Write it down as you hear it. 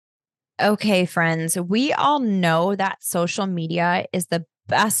Okay, friends, we all know that social media is the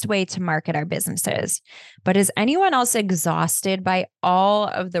best way to market our businesses. But is anyone else exhausted by all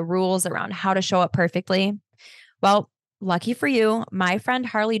of the rules around how to show up perfectly? Well, lucky for you, my friend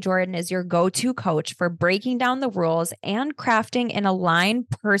Harley Jordan is your go to coach for breaking down the rules and crafting an aligned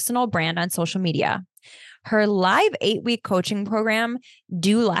personal brand on social media. Her live 8-week coaching program,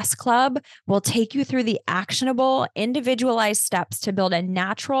 Do Less Club, will take you through the actionable, individualized steps to build a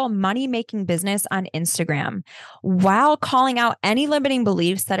natural money making business on Instagram while calling out any limiting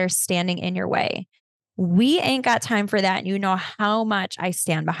beliefs that are standing in your way. We ain't got time for that. And you know how much I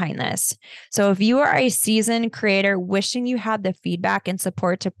stand behind this. So if you are a seasoned creator wishing you had the feedback and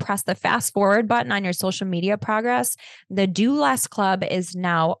support to press the fast forward button on your social media progress, the Do Less Club is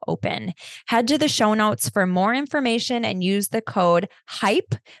now open. Head to the show notes for more information and use the code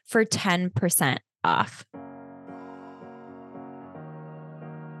HYPE for 10% off.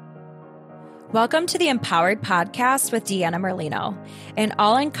 Welcome to the Empowered Podcast with Deanna Merlino, an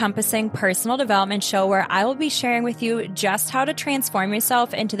all-encompassing personal development show where I will be sharing with you just how to transform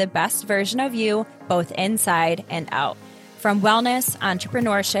yourself into the best version of you, both inside and out. From wellness,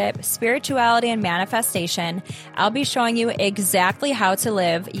 entrepreneurship, spirituality, and manifestation, I'll be showing you exactly how to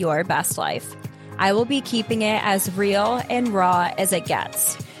live your best life. I will be keeping it as real and raw as it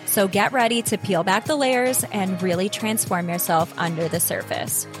gets. So get ready to peel back the layers and really transform yourself under the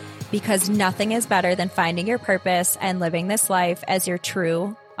surface. Because nothing is better than finding your purpose and living this life as your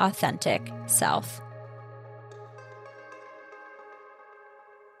true, authentic self.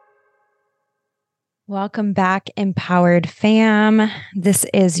 Welcome back, Empowered fam. This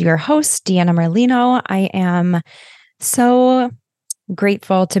is your host, Deanna Merlino. I am so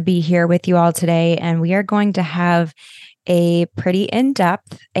grateful to be here with you all today, and we are going to have a pretty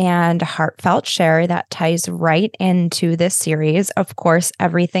in-depth and heartfelt share that ties right into this series. Of course,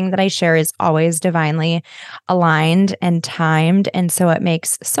 everything that I share is always divinely aligned and timed, and so it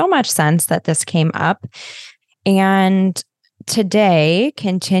makes so much sense that this came up. And today,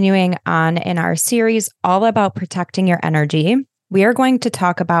 continuing on in our series all about protecting your energy, we are going to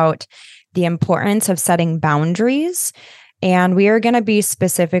talk about the importance of setting boundaries, and we are going to be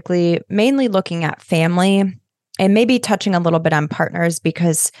specifically mainly looking at family and maybe touching a little bit on partners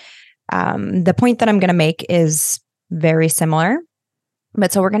because the point that I'm going to make is very similar.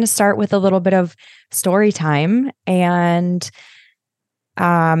 But so we're going to start with a little bit of story time. And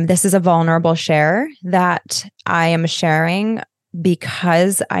this is a vulnerable share that I am sharing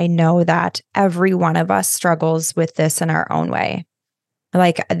because I know that every one of us struggles with this in our own way.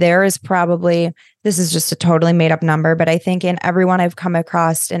 Like there is probably, this is just a totally made up number, but I think in everyone I've come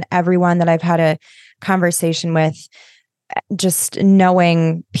across and everyone that I've had a conversation with, just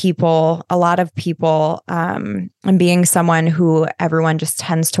knowing people, a lot of people, and being someone who everyone just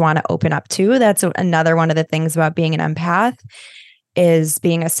tends to want to open up to. That's another one of the things about being an empath is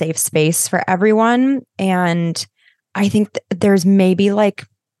being a safe space for everyone. And I think there's maybe like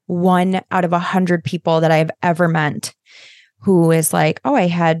 1 out of 100 people that I've ever met who is like, oh,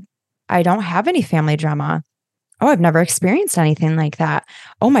 I don't have any family drama. Oh, I've never experienced anything like that.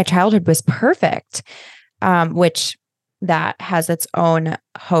 Oh, my childhood was perfect, which that has its own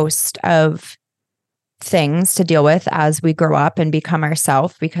host of things to deal with as we grow up and become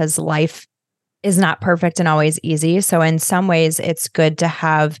ourselves because life is not perfect and always easy. So in some ways, it's good to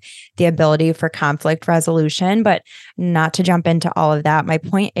have the ability for conflict resolution, but not to jump into all of that. My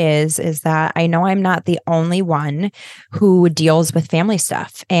point is that I know I'm not the only one who deals with family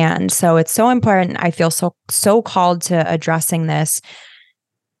stuff. And so it's so important. I feel so called to addressing this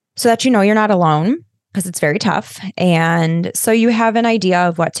so that, you're not alone because it's very tough. And so you have an idea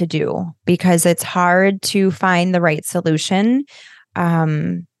of what to do because it's hard to find the right solution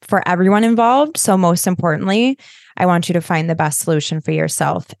for everyone involved. So most importantly, I want you to find the best solution for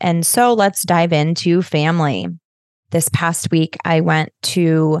yourself. And so let's dive into family. This past week, I went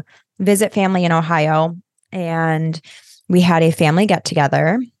to visit family in Ohio and we had a family get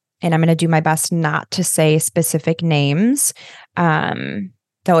together, and I'm going to do my best not to say specific names.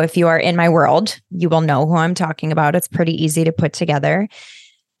 Though if you are in my world, you will know who I'm talking about. It's pretty easy to put together.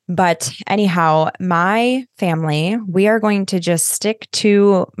 But anyhow, my family, we are going to just stick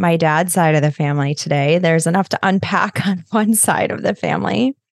to my dad's side of the family today. There's enough to unpack on one side of the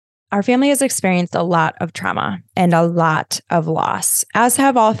family. Our family has experienced a lot of trauma and a lot of loss, as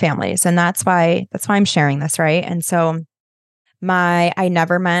have all families. And that's why I'm sharing this, right? And so I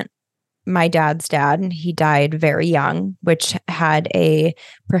never met my dad's dad, and he died very young, which had a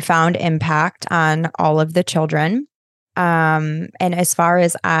profound impact on all of the children. And as far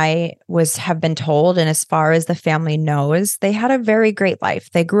as have been told, and as far as the family knows, they had a very great life.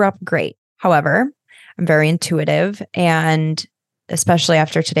 They grew up great. However, I'm very intuitive, and especially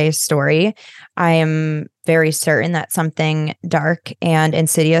after today's story, I am very certain that something dark and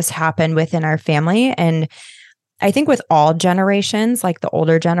insidious happened within our family. And I think with all generations, like the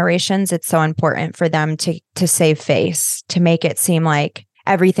older generations, it's so important for them to save face, to make it seem like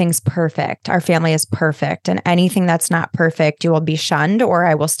everything's perfect. Our family is perfect. And anything that's not perfect, you will be shunned, or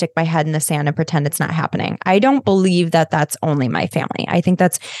I will stick my head in the sand and pretend it's not happening. I don't believe that that's only my family. I think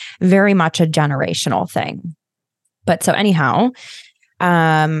that's very much a generational thing. But so anyhow,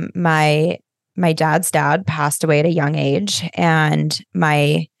 my dad's dad passed away at a young age, and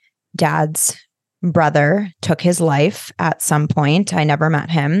my dad's brother took his life at some point. I never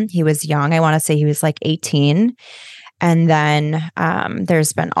met him. He was young. I want to say he was like 18. And then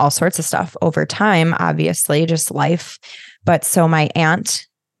there's been all sorts of stuff over time, obviously, just life. But so my aunt,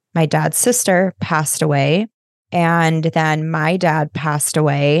 my dad's sister, passed away. And then my dad passed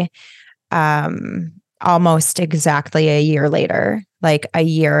away almost exactly a year later, like a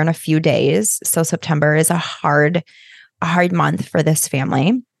year and a few days. So September is a hard month for this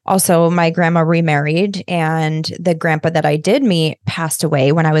family. Also, my grandma remarried, and the grandpa that I did meet passed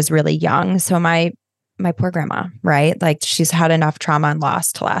away when I was really young. So my poor grandma, right? Like, she's had enough trauma and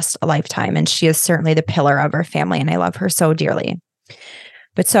loss to last a lifetime. And she is certainly the pillar of our family. And I love her so dearly.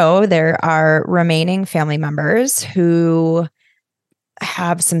 But so there are remaining family members who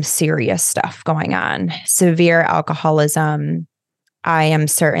have some serious stuff going on. Severe alcoholism. I am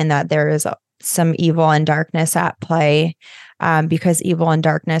certain that there is some evil and darkness at play, because evil and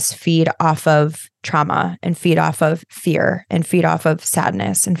darkness feed off of trauma, and feed off of fear, and feed off of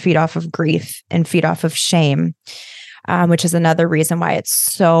sadness, and feed off of grief, and feed off of shame, which is another reason why it's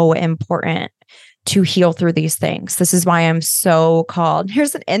so important to heal through these things. This is why I'm so called.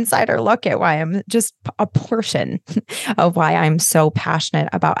 Here's an insider look at why I'm just a portion of why I'm so passionate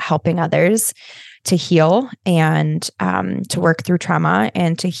about helping others to heal and to work through trauma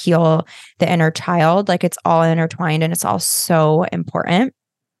and to heal the inner child. Like, it's all intertwined and it's all so important.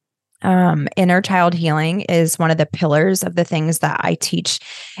 Inner child healing is one of the pillars of the things that I teach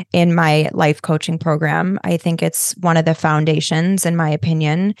in my life coaching program. I think it's one of the foundations, in my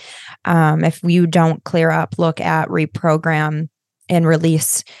opinion. If you don't clear up, look at, reprogram, and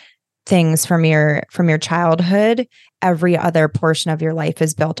release things from your childhood, every other portion of your life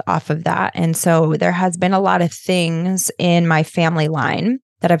is built off of that. And so there has been a lot of things in my family line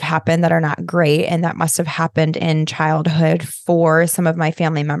that have happened that are not great, and that must have happened in childhood for some of my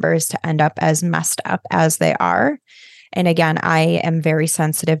family members to end up as messed up as they are. And again, I am very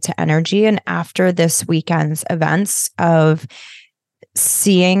sensitive to energy. And after this weekend's events of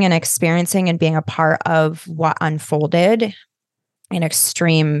seeing and experiencing and being a part of what unfolded, an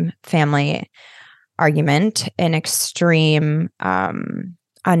extreme family argument, an extreme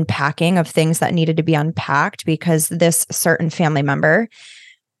unpacking of things that needed to be unpacked, because this certain family member,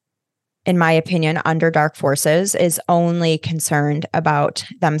 in my opinion, under dark forces, is only concerned about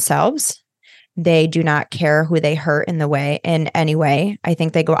themselves. They do not care who they hurt in any way. I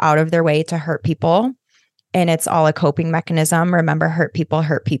think they go out of their way to hurt people, and it's all a coping mechanism. Remember, hurt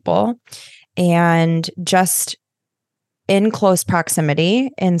people. And just in close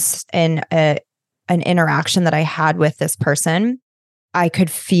proximity, in an interaction that I had with this person, I could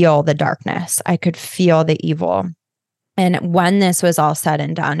feel the darkness. I could feel the evil. And when this was all said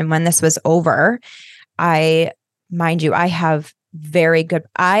and done, and when this was over, I have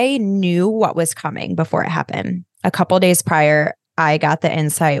I knew what was coming before it happened. A couple of days prior, I got the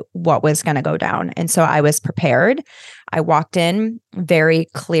insight what was going to go down. And so I was prepared. I walked in very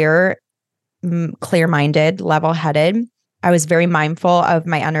clear-minded, level-headed. I was very mindful of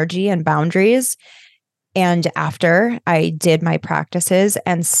my energy and boundaries. And after I did my practices,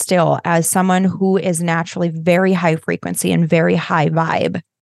 and still, as someone who is naturally very high frequency and very high vibe,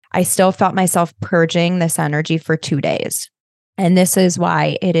 I still felt myself purging this energy for 2 days. And this is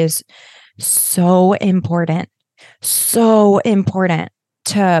why it is so important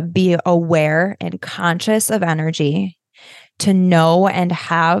to be aware and conscious of energy, to know and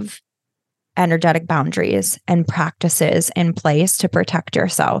have energetic boundaries and practices in place to protect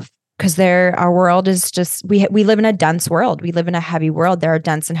yourself. Because our world is just, we live in a dense world. We live in a heavy world. There are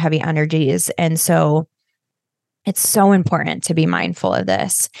dense and heavy energies. And so it's so important to be mindful of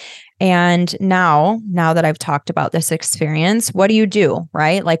this. And now that I've talked about this experience, what do you do,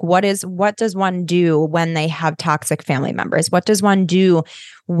 right? Like, what does one do when they have toxic family members? What does one do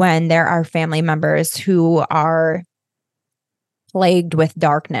when there are family members who are plagued with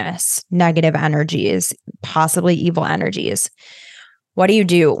darkness, negative energies, possibly evil energies. What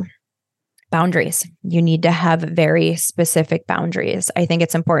do? Boundaries. You need to have very specific boundaries. I think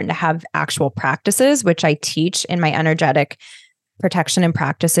it's important to have actual practices, which I teach in my energetic protection and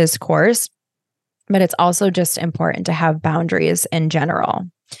practices course. But it's also just important to have boundaries in general.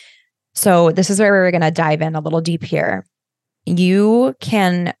 So this is where we're going to dive in a little deep here. You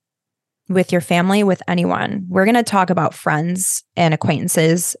can, with your family, with anyone, we're going to talk about friends and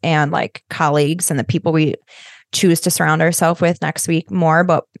acquaintances and like colleagues and the people we choose to surround ourselves with next week more.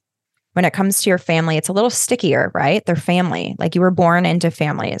 But when it comes to your family, it's a little stickier, right? They're family. Like you were born into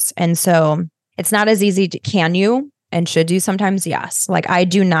families. And so it's not as easy can you and should you sometimes? Yes. Like I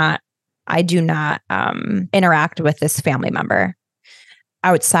do not interact with this family member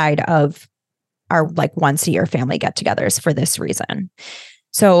outside of our like once a year family get-togethers for this reason.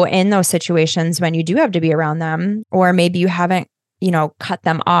 So in those situations when you do have to be around them, or maybe you haven't, cut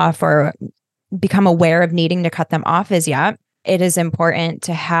them off or become aware of needing to cut them off as yet, it is important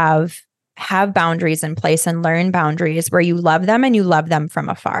to have boundaries in place and learn boundaries where you love them and you love them from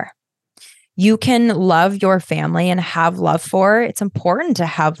afar. You can love your family and have love for, it's important to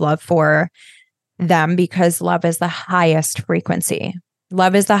have love for them because love is the highest frequency.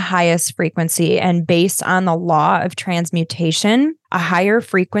 Love is the highest frequency. And based on the law of transmutation, a higher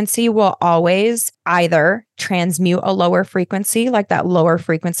frequency will always either transmute a lower frequency, like that lower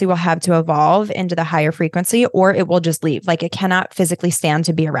frequency will have to evolve into the higher frequency, or it will just leave. Like it cannot physically stand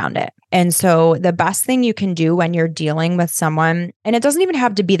to be around it. And so the best thing you can do when you're dealing with someone, and it doesn't even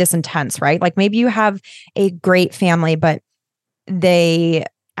have to be this intense, right? Like maybe you have a great family, but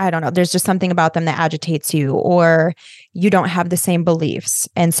I don't know, there's just something about them that agitates you, or you don't have the same beliefs.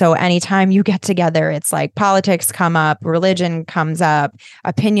 And so anytime you get together, it's like politics come up, religion comes up,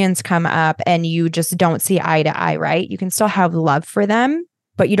 opinions come up, and you just don't see eye to eye, right? You can still have love for them,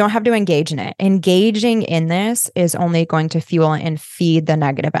 but you don't have to engage in it. Engaging in this is only going to fuel and feed the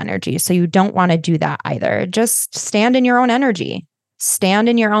negative energy. So you don't want to do that either. Just stand in your own energy. Stand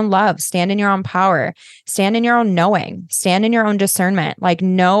in your own love, stand in your own power, stand in your own knowing, stand in your own discernment. Like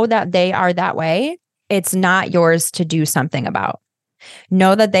know that they are that way. It's not yours to do something about.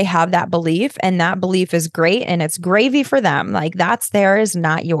 Know that they have that belief and that belief is great and it's gravy for them. Like that's theirs,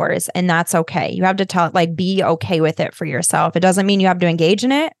 not yours. And that's okay. You have to be okay with it for yourself. It doesn't mean you have to engage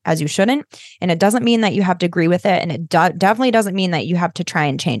in it as you shouldn't. And it doesn't mean that you have to agree with it. And it definitely doesn't mean that you have to try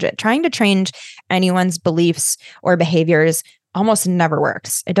and change it. Trying to change anyone's beliefs or behaviors almost never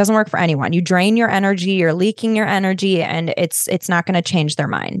works. It doesn't work for anyone. You drain your energy, you're leaking your energy, and it's not going to change their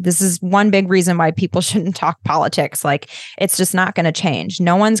mind. This is one big reason why people shouldn't talk politics. Like it's just not going to change.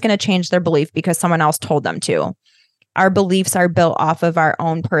 No one's going to change their belief because someone else told them to. Our beliefs are built off of our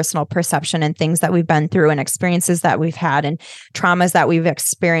own personal perception and things that we've been through and experiences that we've had and traumas that we've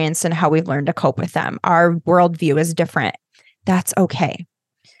experienced and how we've learned to cope with them. Our worldview is different. That's okay.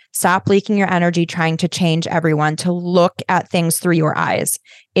 Stop leaking your energy trying to change everyone to look at things through your eyes.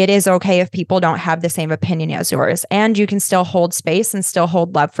 It is okay if people don't have the same opinion as yours, and you can still hold space and still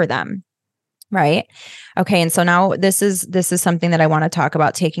hold love for them. Right? Okay. And so now this is something that I want to talk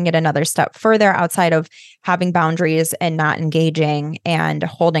about, taking it another step further outside of having boundaries and not engaging and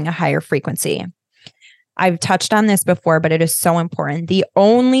holding a higher frequency. I've touched on this before, but it is so important. The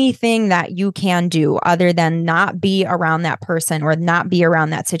only thing that you can do other than not be around that person or not be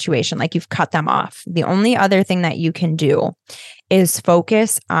around that situation, like you've cut them off, the only other thing that you can do is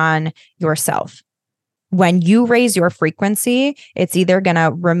focus on yourself. When you raise your frequency, it's either going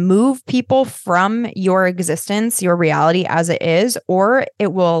to remove people from your existence, your reality as it is, or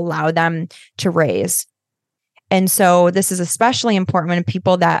it will allow them to raise. And so this is especially important when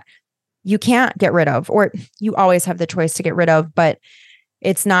people that you can't get rid of, or you always have the choice to get rid of, but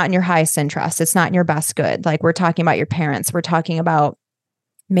it's not in your highest interest. It's not in your best good. Like we're talking about your parents. We're talking about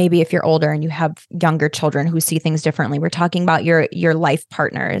maybe if you're older and you have younger children who see things differently. We're talking about your life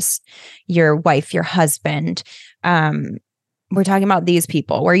partners, your wife, your husband. We're talking about these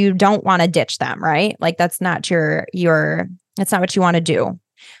people where you don't want to ditch them, right? Like that's not that's not what you want to do.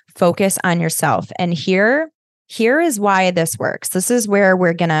 Focus on yourself. And here is why this works. This is where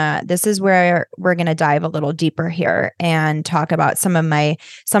we're gonna dive a little deeper here and talk about some of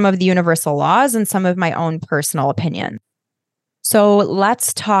the universal laws and some of my own personal opinion. So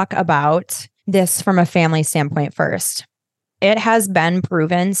let's talk about this from a family standpoint first. It has been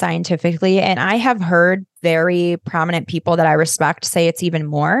proven scientifically, and I have heard very prominent people that I respect say it's even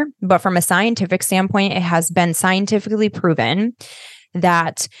more. But from a scientific standpoint, it has been scientifically proven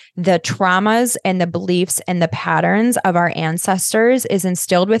that the traumas and the beliefs and the patterns of our ancestors is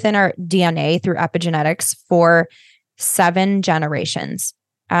instilled within our DNA through epigenetics for 7 generations.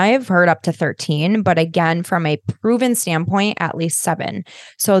 I've heard up to 13, but again, from a proven standpoint, at least 7.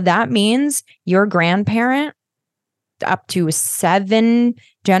 So that means your grandparent up to 7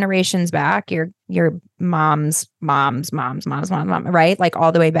 generations back, your mom's, right? Like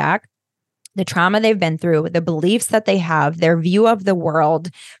all the way back. The trauma they've been through, the beliefs that they have, their view of the world,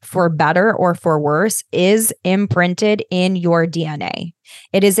 for better or for worse, is imprinted in your DNA.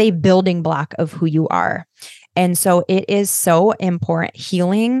 It is a building block of who you are. And so it is so important.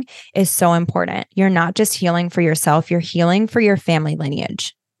 Healing is so important. You're not just healing for yourself, you're healing for your family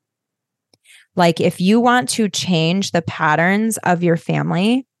lineage. Like if you want to change the patterns of your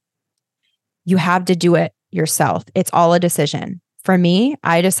family, you have to do it yourself. It's all a decision. For me,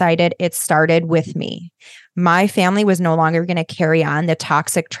 I decided it started with me. My family was no longer going to carry on the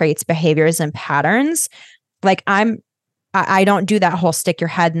toxic traits, behaviors, and patterns. Like I don't do that whole stick your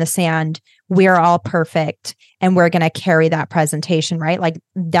head in the sand. We're all perfect and we're going to carry that presentation, right? Like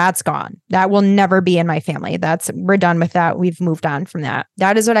that's gone. That will never be in my family. We're done with that. We've moved on from that.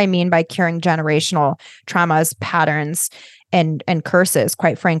 That is what I mean by curing generational traumas, patterns, and curses,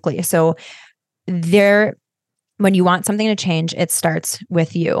 quite frankly. So when you want something to change, it starts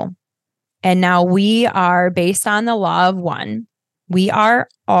with you. And now we are, based on the law of one, we are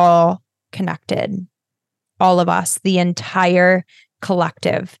all connected. All of us, the entire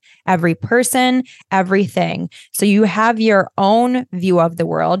collective, every person, everything. So you have your own view of the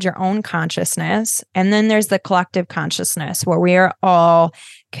world, your own consciousness. And then there's the collective consciousness where we are all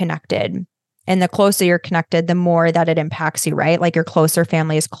connected. And the closer you're connected, the more that it impacts you, right? Like your closer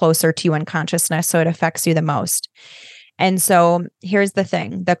family is closer to you in consciousness, so it affects you the most. And so here's the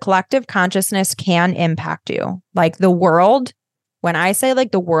thing. The collective consciousness can impact you. Like the world, when I say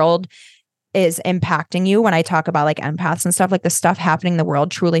like the world is impacting you, when I talk about like empaths and stuff, like the stuff happening in the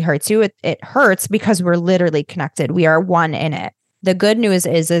world truly hurts you. It hurts because we're literally connected. We are one in it. The good news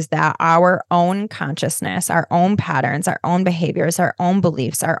is that our own consciousness, our own patterns, our own behaviors, our own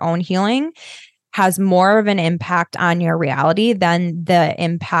beliefs, our own healing has more of an impact on your reality than the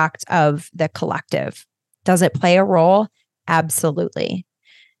impact of the collective. Does it play a role? Absolutely.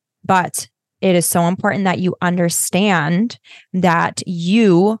 But it is so important that you understand that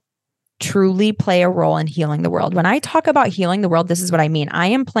you truly play a role in healing the world. When I talk about healing the world, this is what I mean. I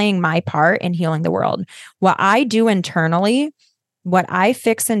am playing my part in healing the world. What I do internally, what I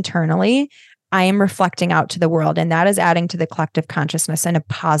fix internally, I am reflecting out to the world, and that is adding to the collective consciousness in a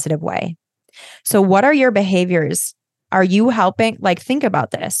positive way. So what are your behaviors? Are you helping? Like, think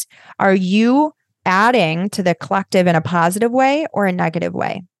about this. Are you adding to the collective in a positive way or a negative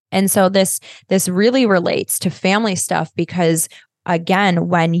way? And so this really relates to family stuff because, again,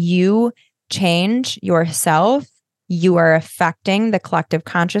 when you change yourself, you are affecting the collective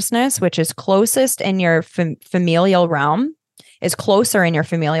consciousness, which is closest in your familial realm, is closer in your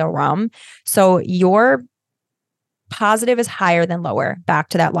familial realm. So your positive is higher than lower. Back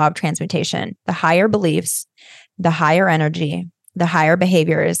to that law of transmutation. The higher beliefs, the higher energy, the higher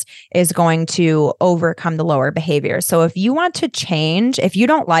behaviors is going to overcome the lower behaviors. So if you want to change, if you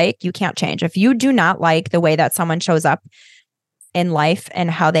don't like, you can't change. If you do not like the way that someone shows up in life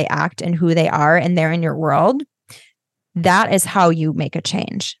and how they act and who they are and they're in your world, that is how you make a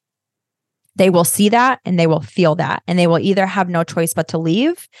change. They will see that and they will feel that, and they will either have no choice but to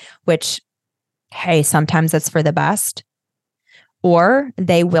leave, which, hey, sometimes it's for the best, or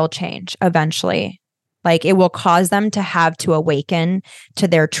they will change eventually. Like it will cause them to have to awaken to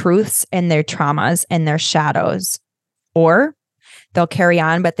their truths and their traumas and their shadows, or they'll carry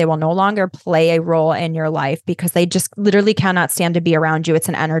on, but they will no longer play a role in your life because they just literally cannot stand to be around you. It's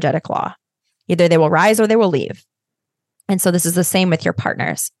an energetic law. Either they will rise or they will leave. And so this is the same with your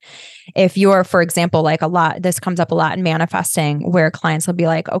partners. If you're, for example, like this comes up a lot in manifesting, where clients will be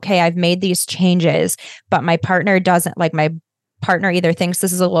like, okay, I've made these changes, but my partner doesn't, like my partner either thinks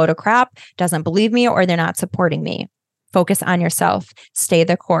this is a load of crap, doesn't believe me, or they're not supporting me. Focus on yourself, stay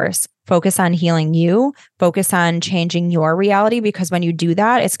the course, focus on healing you, focus on changing your reality, because when you do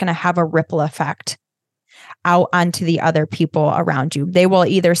that, it's going to have a ripple effect out onto the other people around you. They will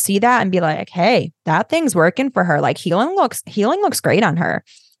either see that and be like, hey, that thing's working for her. Like healing looks great on her.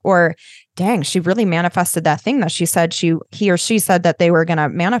 Or dang, she really manifested that thing that she said he or she said that they were going to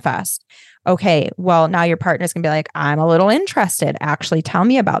manifest. Okay, well, now your partner's going to be like, I'm a little interested. Actually, tell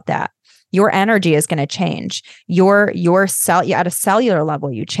me about that. Your energy is going to change. Your cell, at a cellular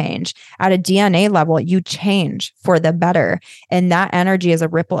level, you change. At a DNA level, you change for the better. And that energy is a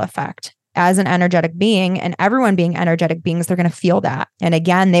ripple effect. As an energetic being, and everyone being energetic beings, they're going to feel that. And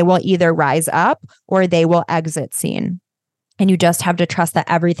again, they will either rise up or they will exit scene. And you just have to trust that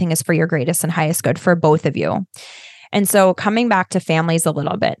everything is for your greatest and highest good for both of you. And so coming back to families a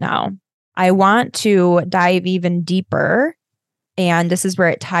little bit now, I want to dive even deeper. And this is where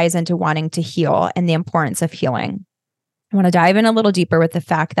it ties into wanting to heal and the importance of healing. I want to dive in a little deeper with the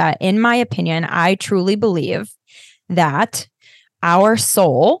fact that, in my opinion, I truly believe that our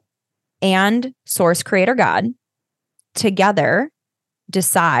soul and source creator God together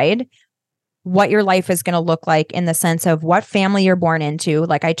decide what your life is going to look like, in the sense of what family you're born into.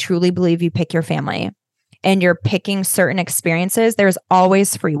 Like, I truly believe you pick your family and you're picking certain experiences. There's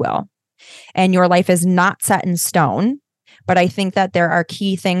always free will, and your life is not set in stone. But I think that there are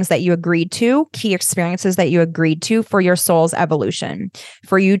key things that you agreed to, key experiences that you agreed to for your soul's evolution,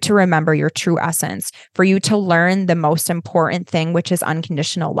 for you to remember your true essence, for you to learn the most important thing, which is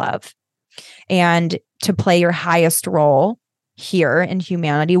unconditional love, and to play your highest role here in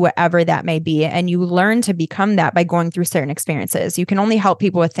humanity, whatever that may be. And you learn to become that by going through certain experiences. You can only help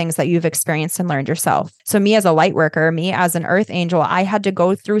people with things that you've experienced and learned yourself. So me as a light worker, me as an earth angel, I had to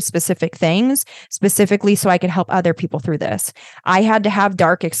go through specific things specifically so I could help other people through this. I had to have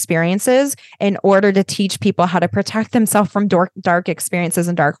dark experiences in order to teach people how to protect themselves from dark experiences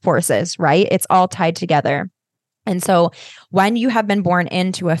and dark forces, right? It's all tied together. And so when you have been born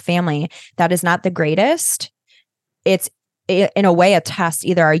into a family that is not the greatest, it's in a way a test.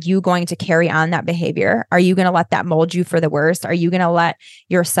 Either are you going to carry on that behavior? Are you going to let that mold you for the worst? Are you going to let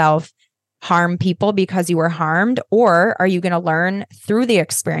yourself harm people because you were harmed? Or are you going to learn through the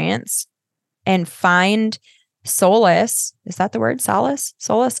experience and find solace? Is that the word? Solace?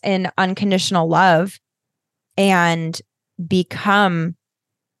 Solace in unconditional love, and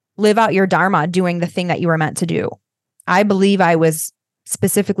live out your dharma, doing the thing that you were meant to do. I believe I was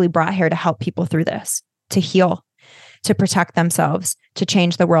specifically brought here to help people through this, to heal, to protect themselves, to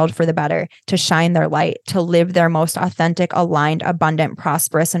change the world for the better, to shine their light, to live their most authentic, aligned, abundant,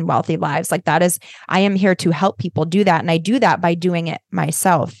 prosperous, and wealthy lives. Like, that is, I am here to help people do that. And I do that by doing it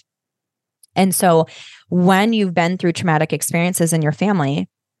myself. And so when you've been through traumatic experiences in your family,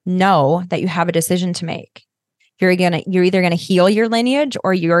 know that you have a decision to make. You're either going to heal your lineage,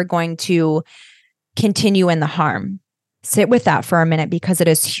 or you're going to continue in the harm. Sit with that for a minute, because it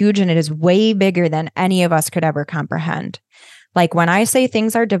is huge and it is way bigger than any of us could ever comprehend. Like, when I say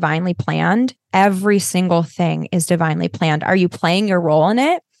things are divinely planned, every single thing is divinely planned. Are you playing your role in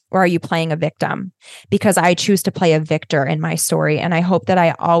it, or are you playing a victim? Because I choose to play a victor in my story. And I hope that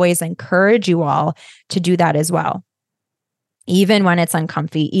I always encourage you all to do that as well. Even when it's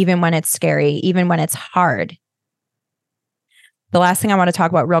uncomfy, even when it's scary, even when it's hard. The last thing I want to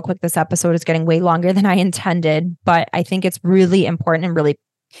talk about real quick, this episode is getting way longer than I intended, but I think it's really important and really,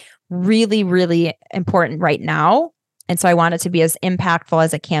 really, really important right now. And so I want it to be as impactful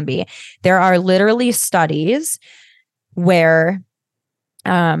as it can be. There are literally studies where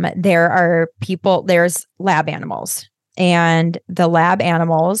there's lab animals, and the lab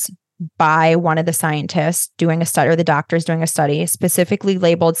animals, by one of the scientists doing a study, or the doctors doing a study, specifically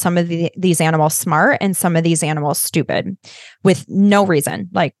labeled some of these animals smart and some of these animals stupid, with no reason.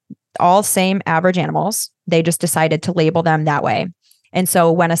 Like, all same average animals. They just decided to label them that way. And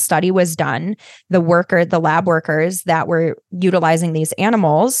so when a study was done, the lab workers that were utilizing these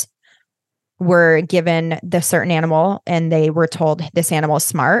animals were given the certain animal and they were told, this animal is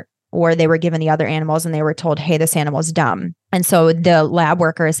smart. Or they were given the other animals and they were told, hey, this animal is dumb. And so the lab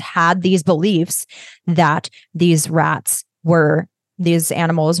workers had these beliefs that these animals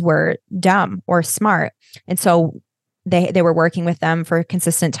were dumb or smart. And so they were working with them for a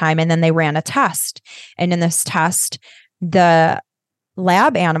consistent time. And then they ran a test. And in this test, the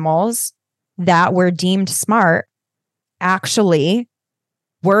lab animals that were deemed smart actually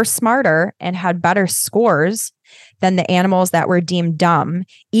were smarter and had better scores than the animals that were deemed dumb,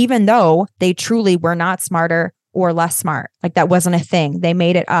 even though they truly were not smarter or less smart. Like, that wasn't a thing. They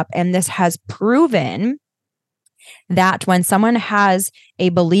made it up. And this has proven that when someone has a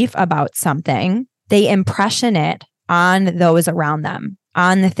belief about something, they impression it on those around them,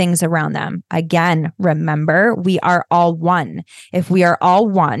 on the things around them. Again, remember, we are all one. If we are all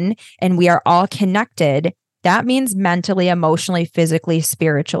one and we are all connected, that means mentally, emotionally, physically,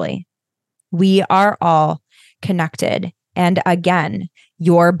 spiritually. We are all connected. And again,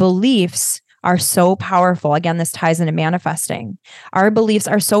 your beliefs are so powerful. Again, this ties into manifesting. Our beliefs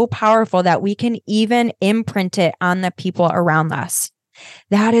are so powerful that we can even imprint it on the people around us.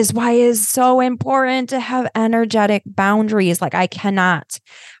 That is why it is so important to have energetic boundaries. Like, I cannot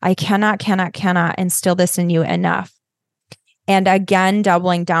instill this in you enough. And again,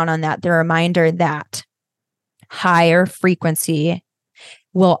 doubling down on that, the reminder that higher frequency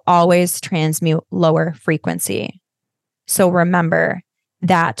will always transmute lower frequency. So remember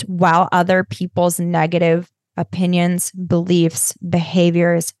that while other people's negative opinions, beliefs,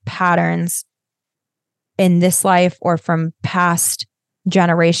 behaviors, patterns in this life or from past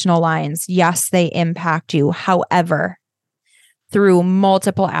generational lines. Yes, they impact you. However, through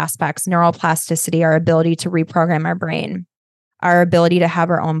multiple aspects, neuroplasticity, our ability to reprogram our brain, our ability to have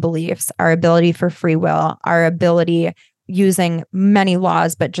our own beliefs, our ability for free will, our ability using many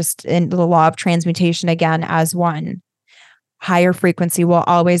laws, but just in the law of transmutation again as one. Higher frequency will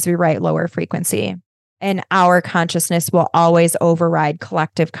always rewrite lower frequency. And our consciousness will always override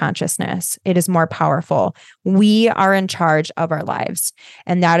collective consciousness. It is more powerful. We are in charge of our lives.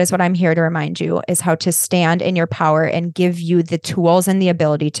 And that is what I'm here to remind you, is how to stand in your power and give you the tools and the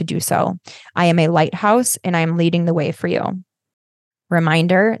ability to do so. I am a lighthouse and I am leading the way for you.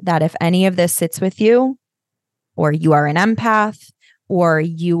 Reminder that if any of this sits with you, or you are an empath, or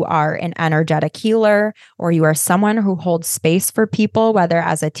you are an energetic healer, or you are someone who holds space for people, whether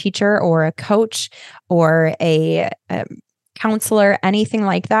as a teacher or a coach or a counselor, anything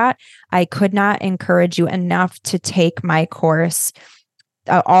like that, I could not encourage you enough to take my course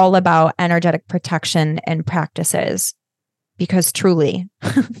all about energetic protection and practices, because truly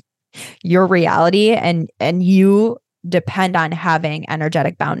your reality and you depend on having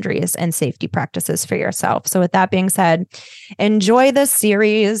energetic boundaries and safety practices for yourself. So with that being said, enjoy this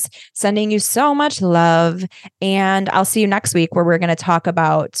series, sending you so much love. And I'll see you next week where we're going to talk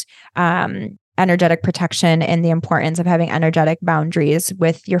about energetic protection and the importance of having energetic boundaries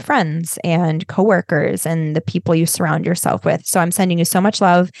with your friends and coworkers and the people you surround yourself with. So I'm sending you so much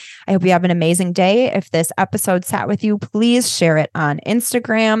love. I hope you have an amazing day. If this episode sat with you, please share it on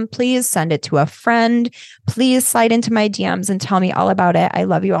Instagram. Please send it to a friend. Please slide into my DMs and tell me all about it. I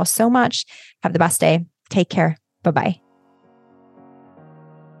love you all so much. Have the best day. Take care. Bye-bye.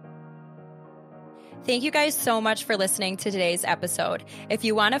 Thank you guys so much for listening to today's episode. If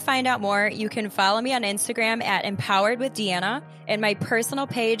you want to find out more, you can follow me on Instagram at Empowered with Deanna and my personal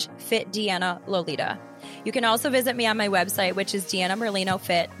page, Fit Deanna Lolita. You can also visit me on my website, which is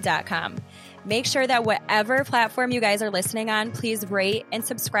deannamerlinofit.com. Make sure that whatever platform you guys are listening on, please rate and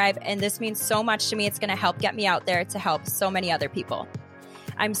subscribe. And this means so much to me. It's going to help get me out there to help so many other people.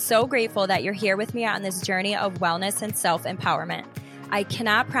 I'm so grateful that you're here with me on this journey of wellness and self-empowerment. I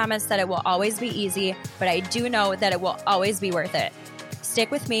cannot promise that it will always be easy, but I do know that it will always be worth it.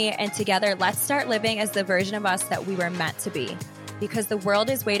 Stick with me, and together, let's start living as the version of us that we were meant to be. Because the world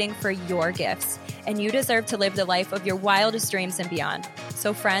is waiting for your gifts, and you deserve to live the life of your wildest dreams and beyond.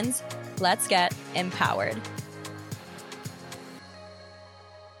 So friends, let's get empowered.